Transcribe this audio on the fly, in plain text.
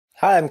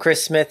Hi, I'm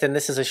Chris Smith, and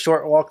this is a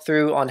short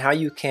walkthrough on how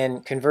you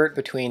can convert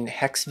between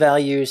hex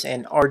values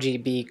and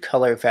RGB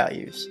color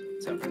values.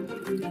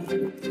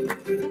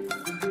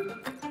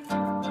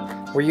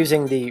 We're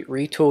using the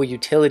Retool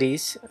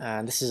utilities.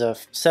 This is a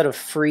set of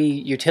free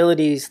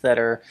utilities that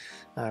are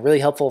really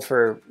helpful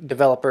for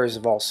developers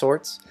of all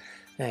sorts.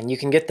 And you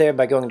can get there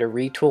by going to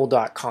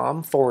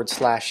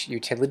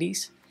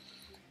retool.com/utilities.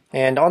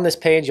 And on this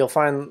page, you'll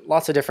find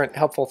lots of different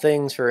helpful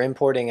things for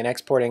importing and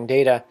exporting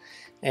data.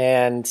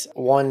 And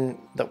one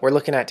that we're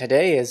looking at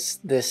today is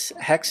this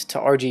hex to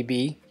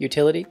RGB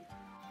utility.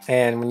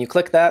 And when you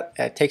click that,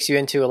 it takes you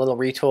into a little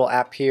Retool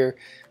app here,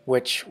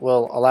 which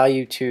will allow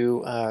you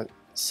to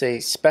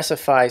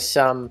specify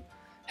some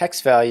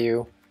hex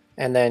value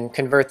and then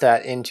convert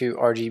that into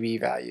RGB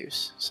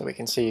values. So we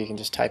can see, you can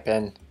just type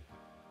in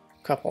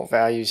a couple of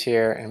values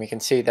here, and we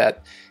can see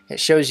that it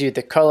shows you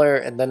the color,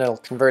 and then it'll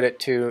convert it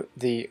to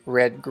the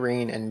red,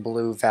 green, and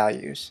blue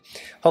values.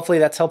 Hopefully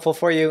that's helpful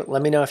for you.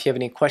 Let me know if you have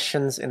any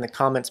questions in the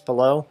comments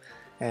below,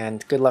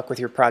 and good luck with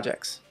your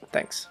projects.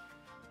 Thanks.